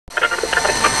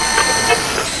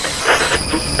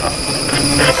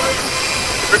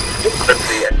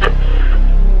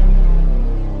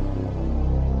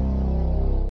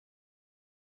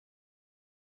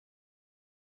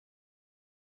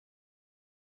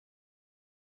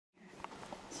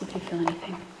See if you feel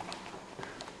anything.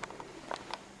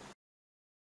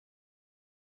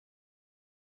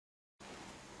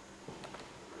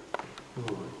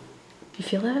 Ooh. You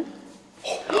feel that?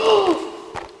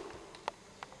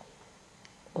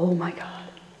 Oh my God.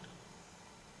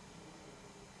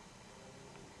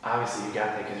 Obviously you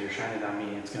got that because you're shining on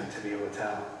me. It's going to be able to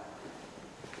tell.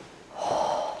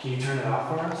 Can you turn it off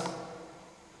for us?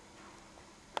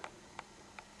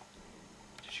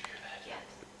 Did you hear that? Yes.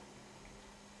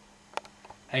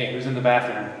 Hey, who's in the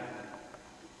bathroom?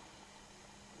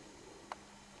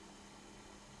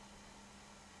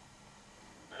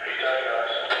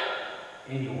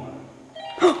 Anyone.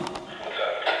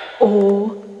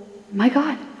 Oh my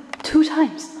God. 2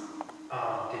 times.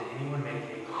 Did anyone make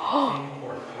a coughing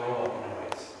or throw up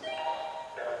noise?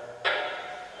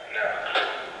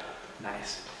 No.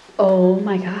 Nice. Oh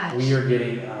my gosh. We are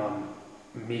getting,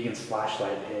 Megan's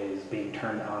flashlight is being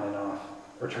turned on and off.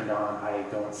 Or turned on. I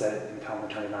go and set it and tell them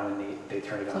to turn it on and they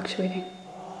turn it on. Fluctuating.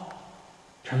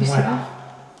 Turn the light off.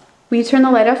 Will you turn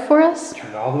the light off for us?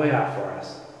 Turn it all the way off for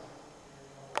us.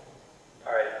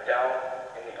 Alright, down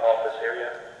in the office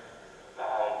area.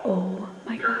 Oh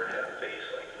my God.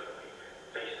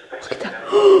 Look at that.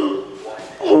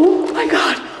 Oh my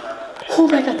God. Oh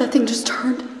my God, that thing just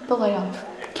turned the light off.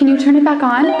 Can you turn it back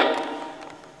on?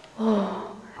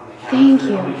 Oh, thank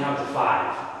you. On the count to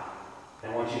 5.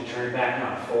 I want you to turn it back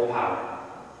on full power.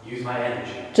 Use my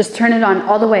energy. Just turn it on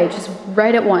all the way, just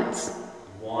right at once.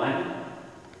 1,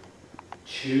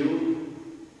 2,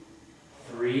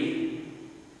 3,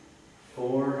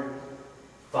 4,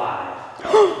 5.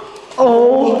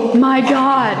 Oh my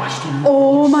God.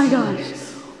 Oh my gosh.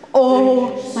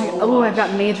 Oh my, oh, I've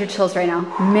got major chills right now.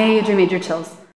 Major chills.